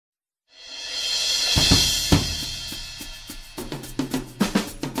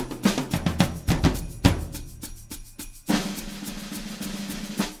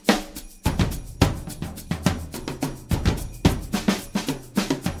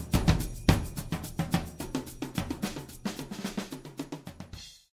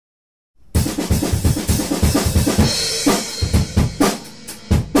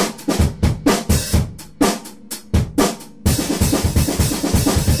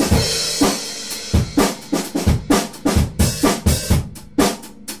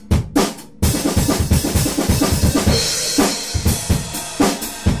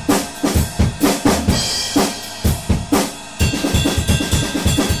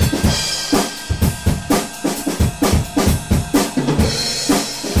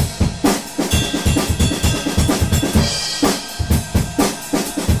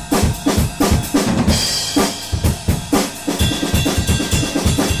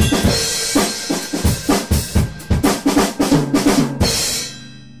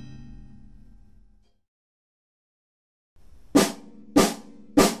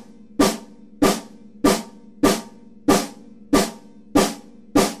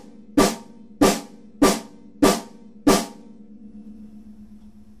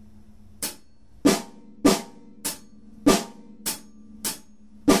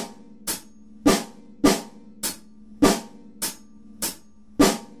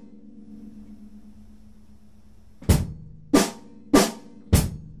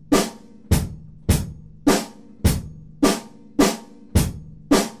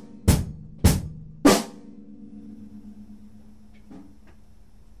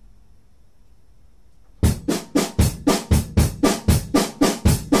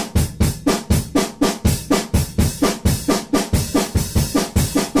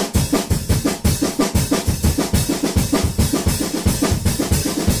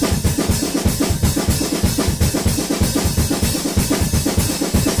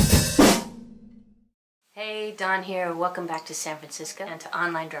Hey, Dawn here. Welcome back to San Francisco and to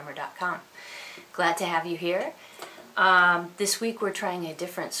OnlineDrummer.com. Glad to have you here. This week we're trying a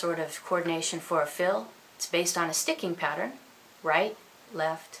different sort of coordination for a fill. It's based on a sticking pattern. Right,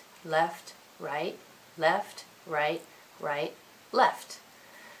 left, left, right, left, right, right, left.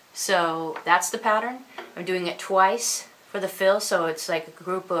 So that's the pattern. I'm doing it twice for the fill, so it's like a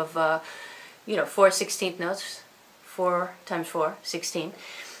group of 4 16th notes. 4 times 4, 16.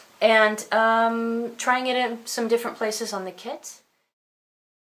 And trying it in some different places on the kit.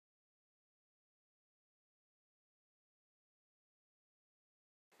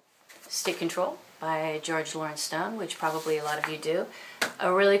 Stick Control by George Lawrence Stone, which probably a lot of you do.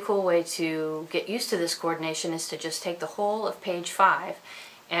 A really cool way to get used to this coordination is to just take the whole of page 5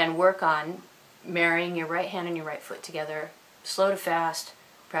 and work on marrying your right hand and your right foot together, slow to fast,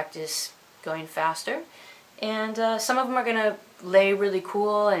 practice going faster. And some of them are going to lay really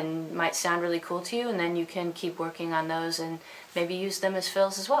cool and might sound really cool to you, and then you can keep working on those and maybe use them as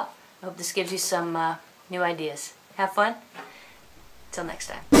fills as well. I hope this gives you some new ideas. Have fun. Till next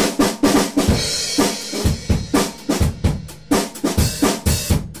time.